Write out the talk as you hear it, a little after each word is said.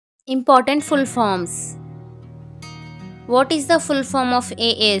Important full forms. What is the full form of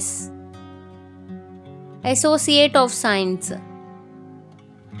AS? Associate of Science.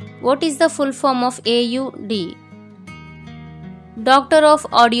 What is the full form of AUD? Doctor of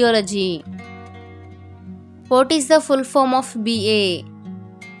Audiology. What is the full form of BA?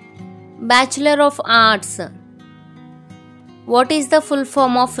 Bachelor of Arts. What is the full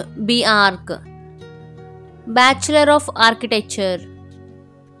form of BArch? Bachelor of Architecture.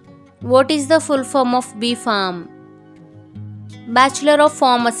 What is the full form of BPharm? Bachelor of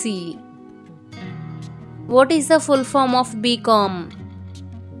Pharmacy. What is the full form of BCom?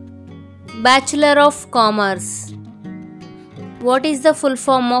 Bachelor of Commerce. What is the full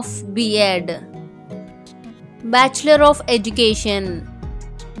form of BEd? Bachelor of Education.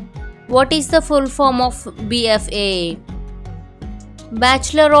 What is the full form of BFA?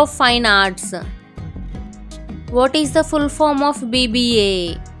 Bachelor of Fine Arts. What is the full form of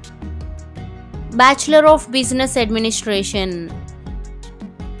BBA? Bachelor of Business Administration.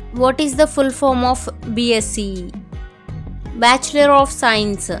 What is the full form of BSc? Bachelor of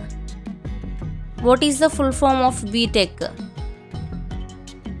Science. What is the full form of BTech?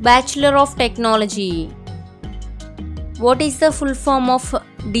 Bachelor of Technology. What is the full form of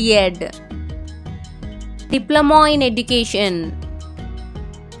DEd? Diploma in Education.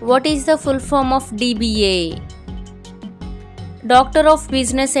 What is the full form of DBA? Doctor of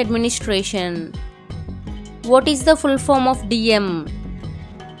Business Administration. What is the full form of DM?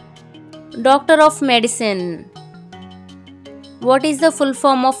 Doctor of Medicine. What is the full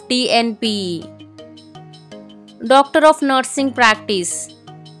form of DNP? Doctor of Nursing Practice.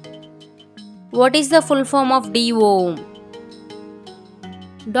 What is the full form of DO?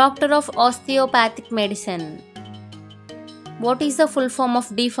 Doctor of Osteopathic Medicine. What is the full form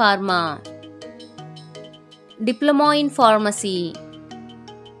of D-Pharma? Diploma in Pharmacy.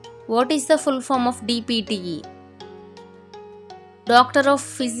 What is the full form of DPT? Doctor of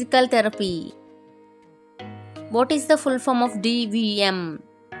Physical Therapy. What is the full form of DVM?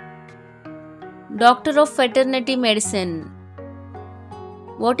 Doctor of Veterinary Medicine.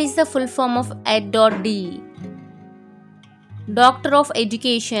 What is the full form of Ed.D? Doctor of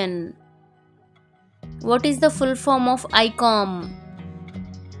Education. What is the full form of ICOM?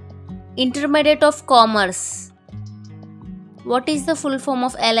 Intermediate of Commerce. What is the full form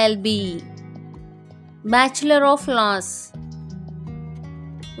of LLB? Bachelor of Laws.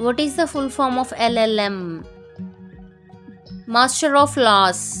 What is the full form of LLM? Master of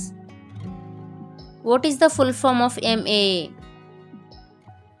Laws. What is the full form of MA?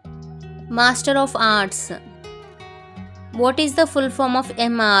 Master of Arts. What is the full form of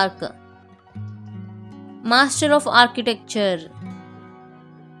MArch? Master of Architecture.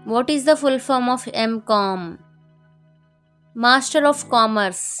 What is the full form of MCom? Master of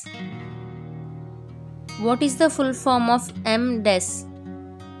Commerce. What is the full form of MDes?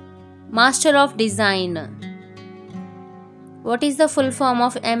 Master of Design. What is the full form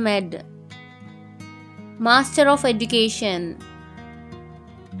of MEd? Master of Education.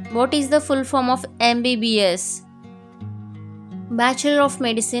 What is the full form of MBBS? Bachelor of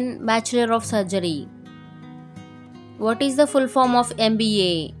Medicine, Bachelor of Surgery. What is the full form of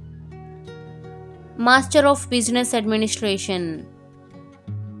MBA? Master of Business Administration.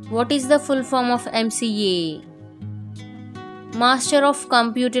 What is the full form of MCA? Master of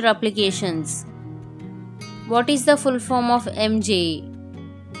Computer Applications. What is the full form of MJ?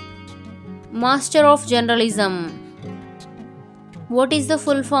 Master of Journalism. What is the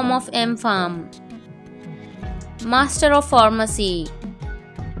full form of MPharm? Master of Pharmacy.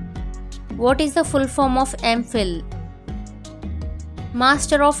 What is the full form of MPhil?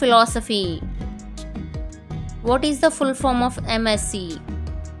 Master of Philosophy. What is the full form of MSc?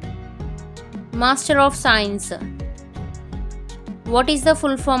 Master of Science. What is the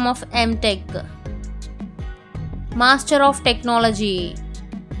full form of MTech? Master of Technology.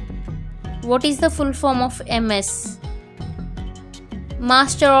 What is the full form of MS?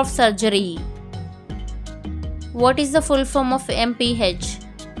 Master of Surgery. What is the full form of MPH?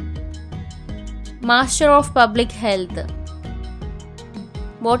 Master of Public Health.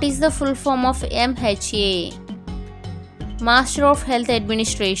 What is the full form of MHA? Master of Health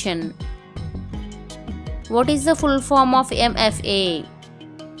Administration. What is the full form of MFA?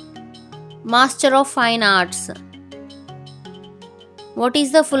 Master of Fine Arts. What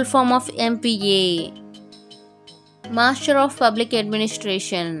is the full form of MPA? Master of Public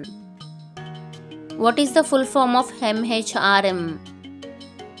Administration. What is the full form of MHRM?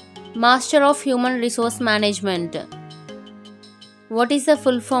 Master of Human Resource Management. What is the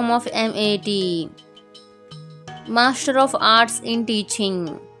full form of MAT? Master of Arts in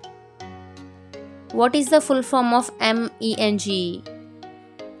Teaching. What is the full form of MEng?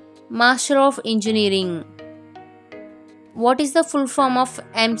 Master of Engineering. What is the full form of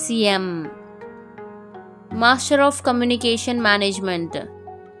MCM? Master of Communication Management.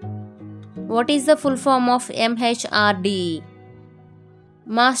 What is the full form of MHRD?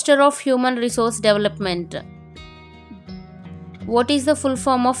 Master of Human Resource Development. What is the full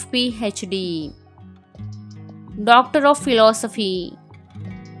form of PhD? Doctor of Philosophy.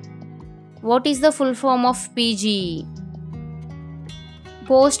 What is the full form of PG?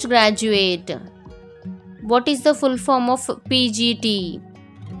 Postgraduate. What is the full form of PGT?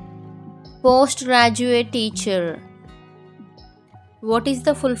 Postgraduate Teacher. What is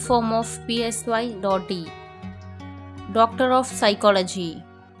the full form of PSY.D? Doctor of Psychology.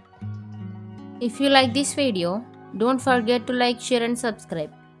 If you like this video, don't forget to like, share and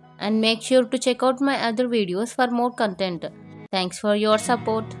subscribe. And make sure to check out my other videos for more content. Thanks for your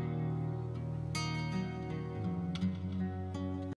support.